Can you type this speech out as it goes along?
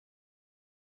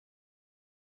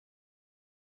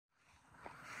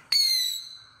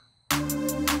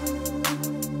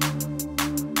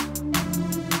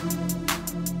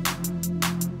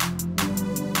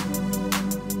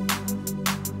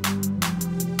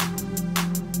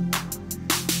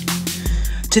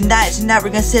Tonight we're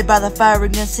gonna sit by the fire, we're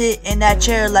gonna sit in that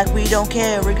chair like we don't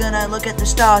care. We're gonna look at the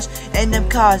stars and them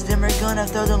cars, then we're gonna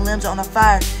throw the limbs on the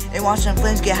fire and watch them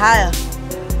flames get higher.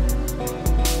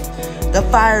 The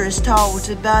fire is tall, it's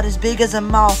about as big as a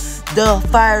mall. The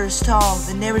fire is tall,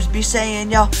 the neighbors be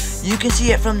saying, y'all, you can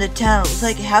see it from the town. It looks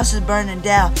like a house is burning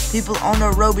down. People on the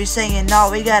road be saying, no,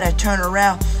 we gotta turn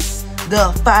around.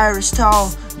 The fire is tall,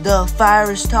 the fire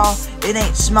is tall, it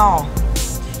ain't small.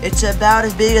 It's about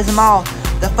as big as a mall.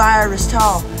 The fire is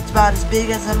tall, it's about as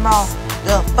big as a mall.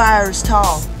 The fire is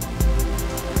tall.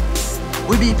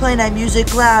 We be playing that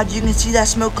music loud, you can see that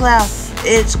smoke cloud.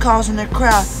 It's causing a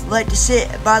crowd. We like to sit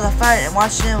by the fire and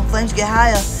watch them flames get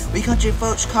higher. We country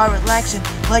folks car relaxing,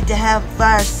 like to have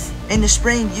fires. In the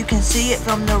spring, you can see it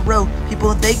from the road.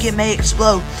 People think it may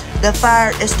explode. The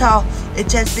fire is tall,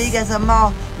 it's as big as a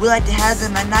mall. We like to have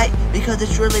them at night because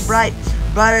it's really bright.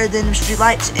 Brighter than the street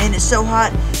lights, and it's so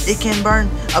hot it can burn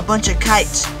a bunch of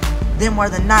kites. Them were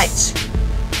the nights.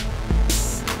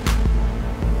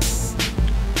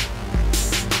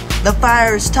 The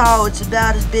fire is tall, it's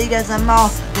about as big as a mall.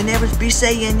 The neighbors be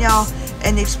saying, y'all,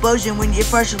 and the explosion when you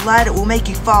first light it will make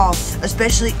you fall,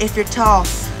 especially if you're tall.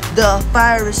 The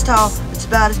fire is tall, it's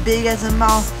about as big as a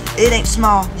mall. It ain't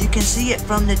small, you can see it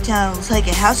from the town. It looks like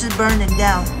a house is burning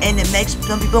down, and it makes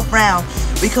some people frown.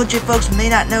 We country folks may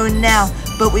not know now,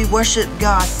 but we worship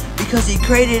God because He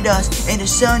created us, and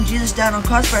His Son Jesus died on the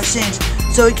cross for our sins,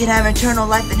 so we can have eternal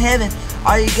life in heaven.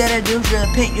 All you gotta do is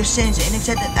repent your sins and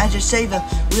accept Him as your Savior.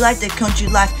 We like the country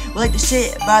life, we like to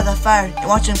sit by the fire and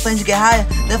watch them flames get higher.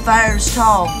 The fire is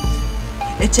tall,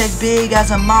 it's as big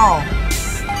as a mall.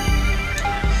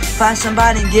 Find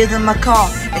somebody and give them a call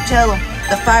and tell them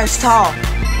the fire's tall.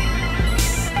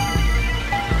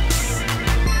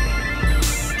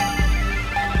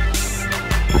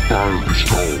 The fire is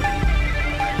tall,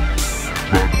 it's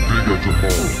about as big as a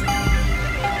mall.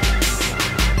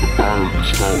 The fire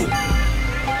is tall,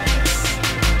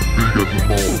 big as a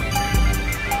mall.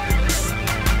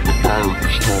 The fire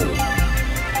is tall,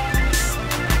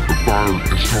 the fire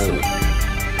is tall.